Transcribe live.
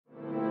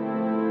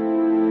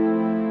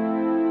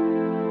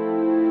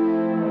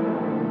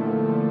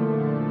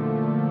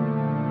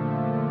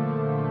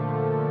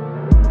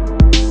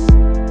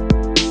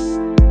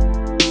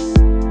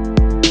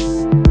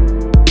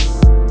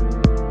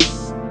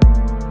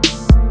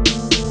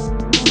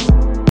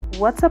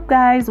What's up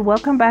guys,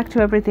 welcome back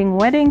to Everything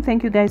Wedding.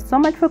 Thank you guys so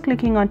much for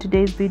clicking on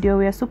today's video.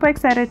 We are super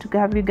excited to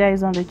have you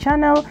guys on the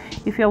channel.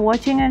 If you're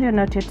watching and you're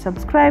not yet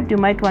subscribed, you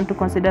might want to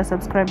consider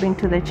subscribing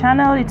to the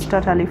channel. It's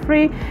totally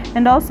free.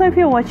 And also, if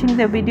you're watching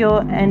the video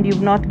and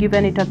you've not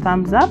given it a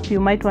thumbs up, you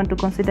might want to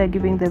consider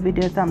giving the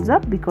video a thumbs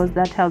up because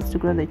that helps to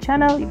grow the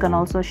channel. You can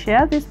also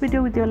share this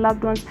video with your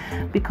loved ones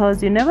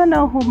because you never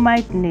know who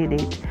might need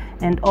it.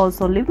 And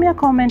also leave me a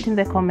comment in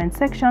the comment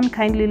section.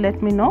 Kindly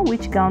let me know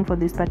which gown for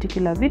this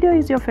particular video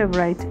is your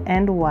favorite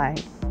and why.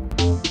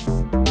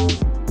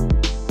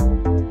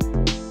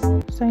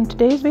 So in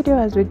today's video,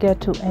 as we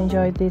get to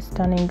enjoy these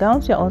stunning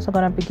gowns, you're also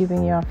going to be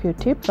giving you a few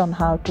tips on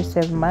how to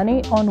save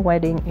money on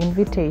wedding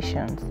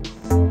invitations.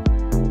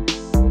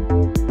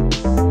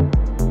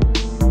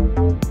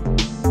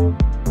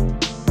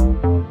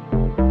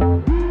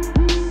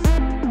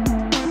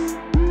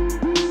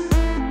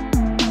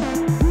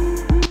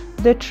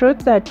 The truth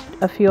that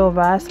a few of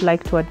us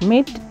like to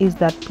admit is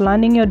that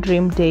planning your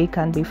dream day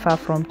can be far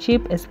from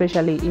cheap,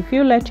 especially if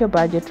you let your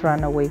budget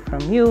run away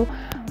from you.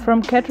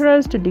 From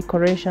caterers to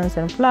decorations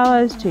and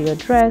flowers to your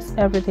dress,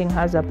 everything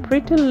has a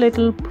pretty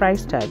little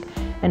price tag.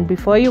 And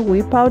before you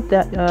whip out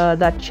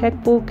that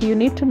checkbook, you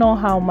need to know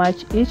how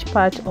much each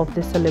part of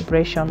the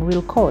celebration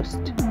will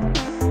cost.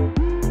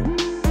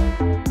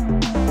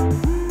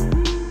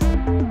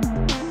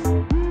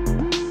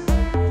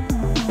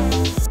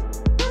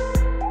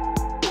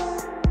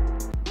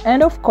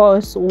 And of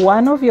course,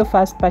 one of your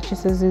first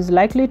purchases is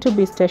likely to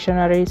be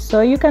stationery,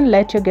 so you can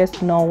let your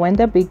guests know when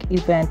the big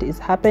event is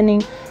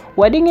happening.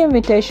 Wedding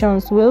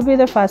invitations will be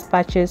the first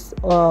purchase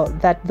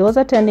that those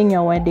attending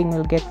your wedding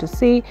will get to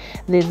see.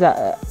 There's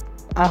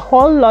a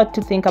whole lot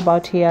to think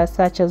about here,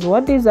 such as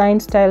what design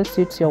style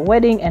suits your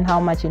wedding and how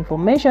much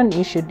information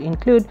you should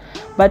include.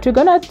 But we're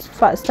gonna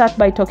start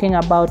by talking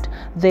about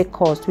the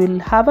cost. We'll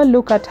have a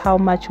look at how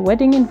much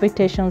wedding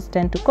invitations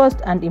tend to cost,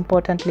 and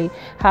importantly,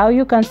 how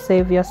you can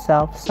save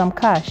yourself some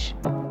cash.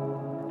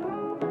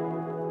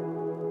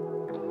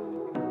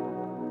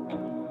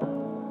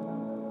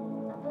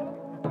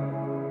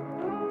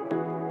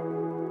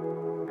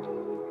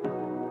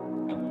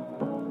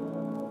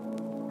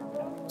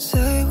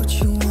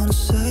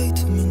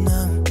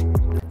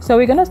 So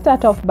we're going to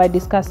start off by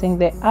discussing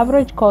the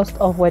average cost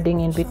of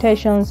wedding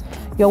invitations.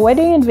 Your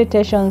wedding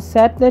invitations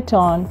set the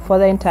tone for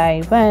the entire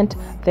event.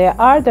 They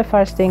are the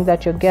first thing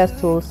that your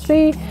guests will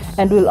see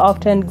and will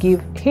often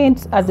give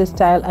hints at the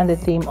style and the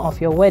theme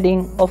of your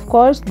wedding. Of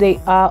course,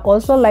 they are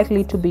also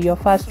likely to be your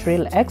first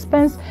real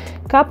expense.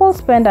 Couples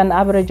spend an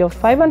average of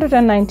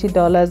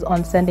 $590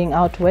 on sending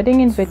out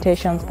wedding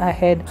invitations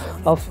ahead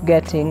of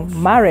getting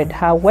married.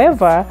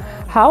 However,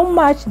 how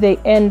much they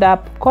end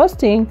up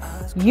costing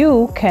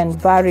you can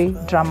vary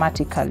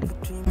dramatically.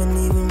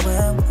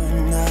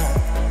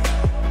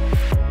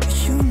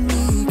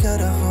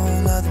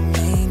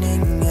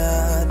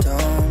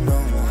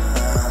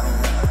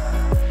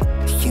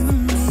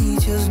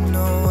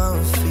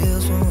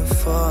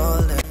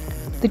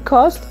 The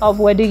cost of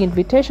wedding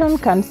invitation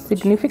can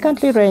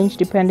significantly range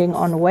depending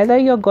on whether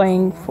you're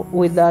going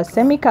with a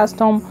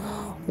semi-custom,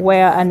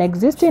 where an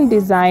existing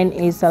design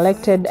is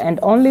selected and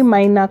only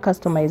minor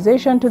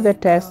customization to the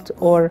text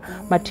or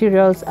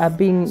materials are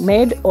being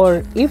made,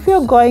 or if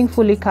you're going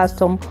fully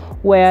custom,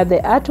 where the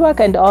artwork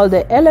and all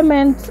the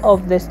elements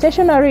of the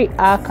stationery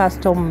are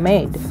custom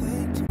made.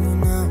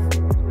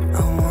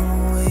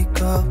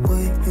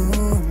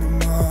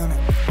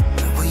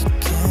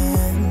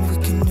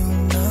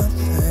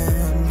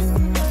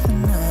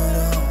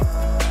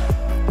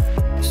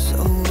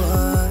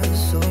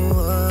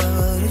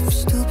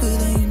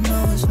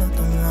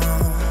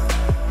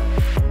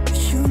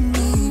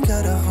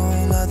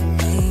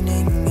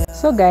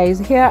 So guys,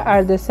 here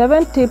are the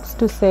 7 tips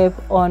to save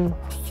on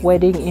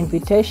wedding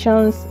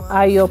invitations.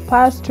 Are your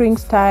purse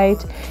strings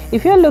tight?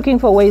 If you're looking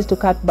for ways to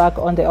cut back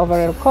on the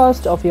overall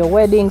cost of your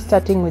wedding,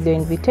 starting with the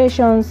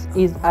invitations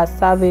is a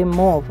savvy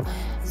move.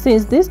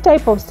 Since this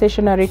type of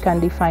stationery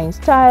can define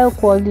style,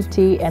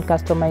 quality, and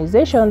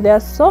customization, there are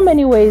so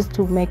many ways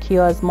to make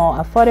yours more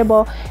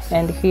affordable,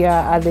 and here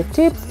are the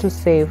tips to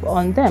save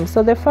on them.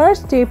 So the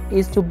first tip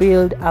is to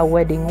build a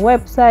wedding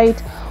website.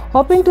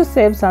 Hoping to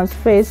save some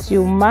space,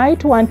 you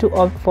might want to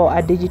opt for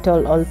a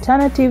digital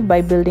alternative.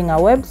 By building a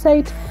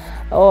website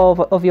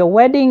of your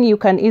wedding, you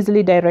can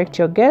easily direct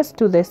your guests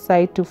to the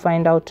site to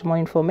find out more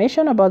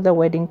information about the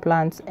wedding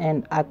plans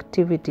and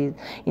activities,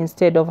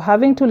 instead of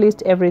having to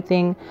list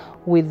everything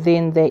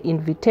within the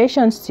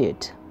invitation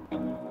sheet.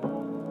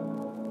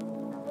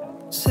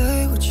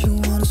 Say what you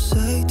want to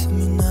say to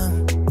me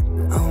now.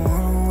 I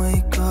want to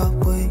wake up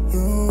with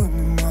you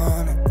in the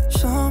morning.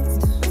 Show me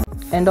the...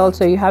 And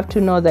also, you have to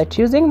know that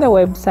using the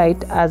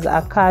website as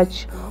a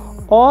catch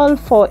all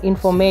for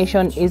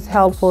information is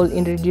helpful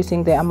in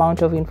reducing the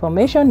amount of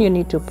information you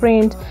need to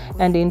print,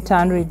 and in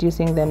turn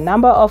reducing the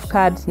number of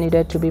cards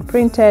needed to be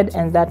printed.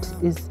 And that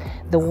is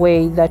the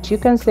way that you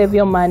can save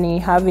your money.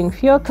 Having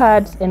fewer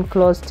cards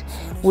enclosed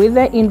with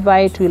the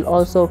invite will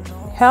also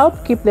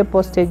help keep the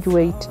postage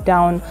weight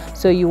down,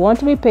 so you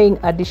won't be paying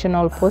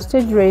additional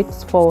postage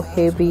rates for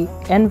heavy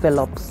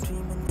envelopes.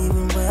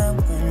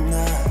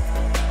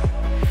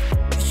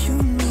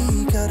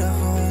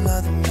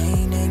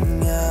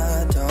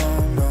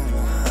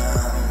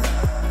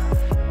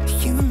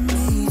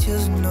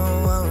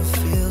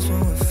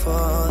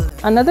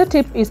 Another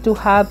tip is to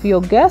have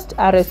your guest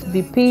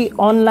RSVP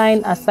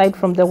online. Aside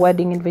from the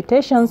wedding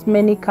invitations,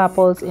 many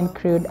couples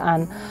include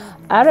an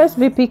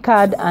RSVP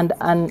card and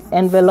an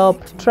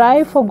envelope.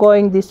 Try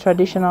foregoing this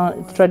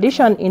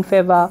tradition in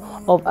favor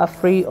of a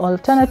free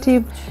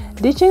alternative.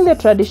 Ditching the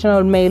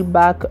traditional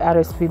mailbag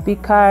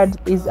RSVP card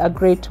is a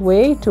great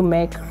way to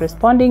make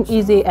responding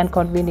easy and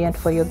convenient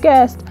for your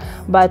guest,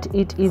 but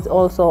it is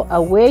also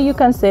a way you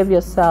can save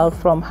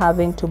yourself from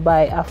having to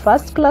buy a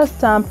first-class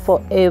stamp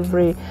for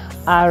every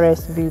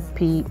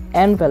RSVP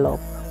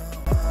envelope.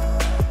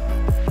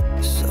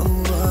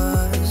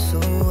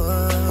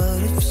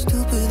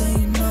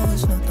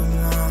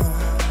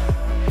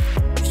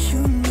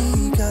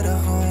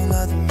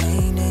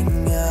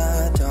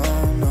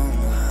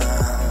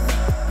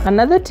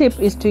 Another tip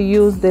is to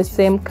use the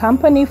same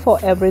company for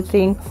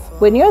everything.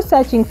 When you're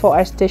searching for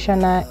a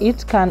stationer,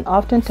 it can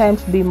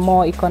oftentimes be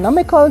more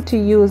economical to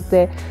use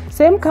the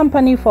same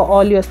company for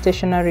all your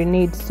stationery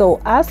needs.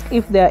 So ask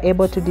if they are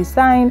able to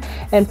design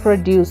and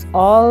produce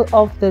all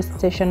of the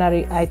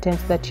stationery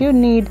items that you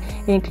need,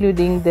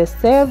 including the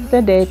save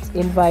the dates,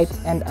 invites,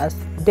 and a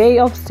day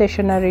of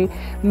stationery.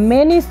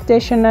 Many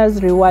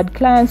stationers reward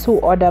clients who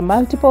order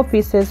multiple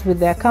pieces with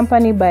their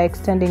company by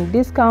extending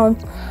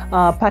discounts,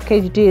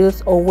 package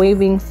deals, or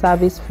waiving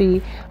service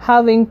fee.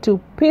 Having to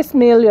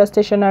piecemeal your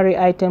stationery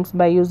items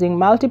by using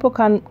multiple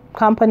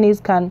companies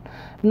can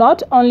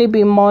not only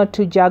be more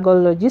to juggle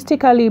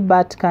logistically,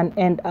 but can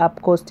end up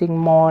costing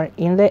more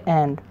in the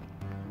end.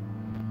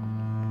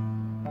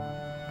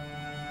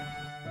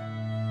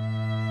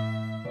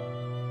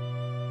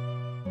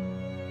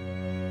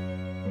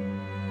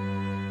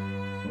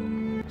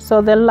 So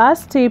the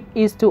last tip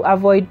is to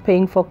avoid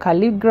paying for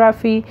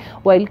calligraphy.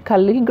 While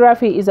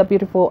calligraphy is a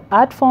beautiful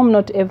art form,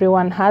 not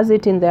everyone has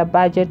it in their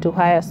budget to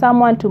hire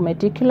someone to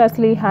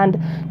meticulously hand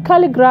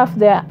calligraph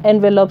their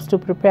envelopes to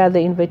prepare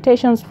the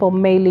invitations for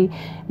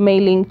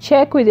mailing.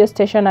 Check with your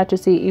stationer to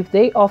see if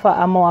they offer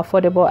a more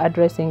affordable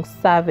addressing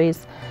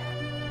service.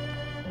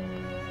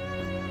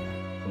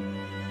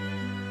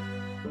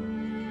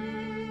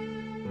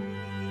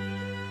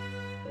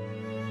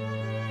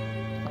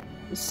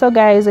 So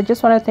guys, I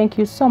just want to thank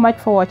you so much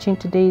for watching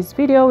today's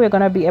video. We're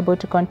going to be able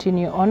to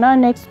continue on our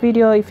next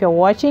video. If you're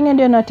watching and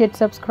you're not yet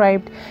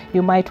subscribed,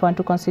 you might want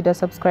to consider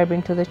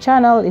subscribing to the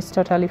channel. It's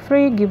totally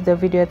free. Give the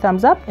video a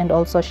thumbs up and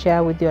also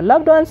share with your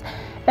loved ones.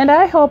 And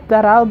I hope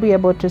that I'll be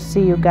able to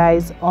see you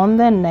guys on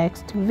the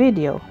next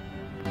video.